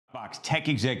Box tech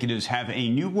executives have a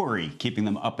new worry keeping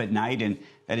them up at night, and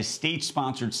that is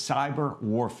state-sponsored cyber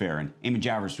warfare. And Eamon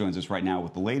Javers joins us right now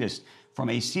with the latest from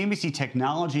a CNBC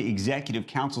Technology Executive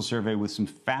Council survey with some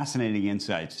fascinating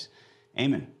insights.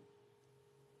 Eamon.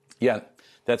 Yeah,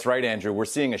 that's right, Andrew. We're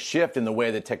seeing a shift in the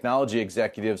way that technology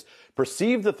executives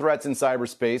perceive the threats in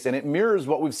cyberspace, and it mirrors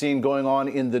what we've seen going on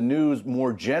in the news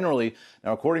more generally.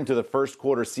 Now, according to the first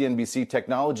quarter CNBC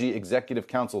Technology Executive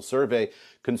Council survey,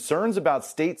 concerns about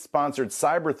state-sponsored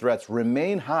cyber threats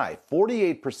remain high.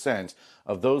 48%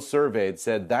 of those surveyed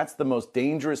said that's the most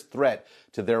dangerous threat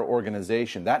to their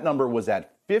organization. That number was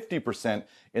at 50%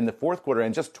 in the fourth quarter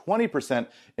and just 20%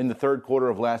 in the third quarter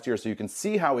of last year. So you can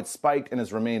see how it spiked and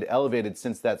has remained elevated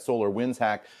since that SolarWinds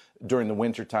hack during the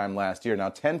wintertime last year.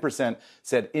 Now, 10%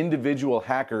 said individual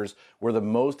hackers were the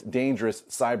most dangerous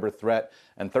cyber threat,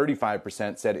 and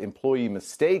 35% said employee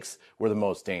mistakes were the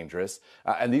most dangerous.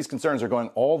 And these concerns are going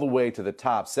all the way to the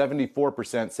top.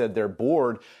 74% said their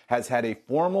board has had a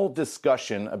formal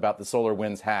discussion about the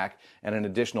SolarWinds hack, and an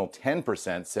additional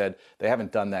 10% said they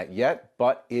haven't done that yet,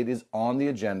 but it is on the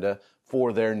agenda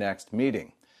for their next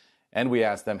meeting. And we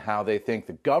asked them how they think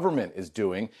the government is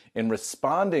doing in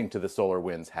responding to the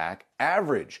SolarWinds hack.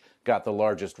 Average got the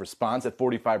largest response at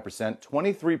 45%.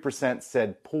 23%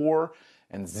 said poor,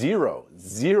 and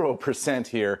 0%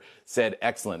 here said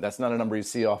excellent. That's not a number you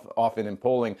see often in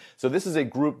polling. So this is a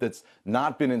group that's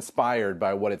not been inspired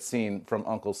by what it's seen from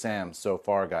Uncle Sam so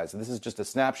far, guys. This is just a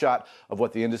snapshot of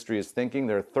what the industry is thinking.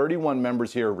 There are 31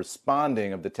 members here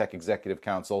responding of the Tech Executive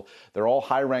Council. They're all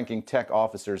high-ranking tech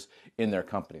officers in their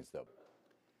companies, though.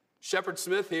 Shepard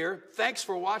Smith here. Thanks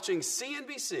for watching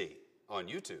CNBC on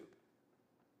YouTube.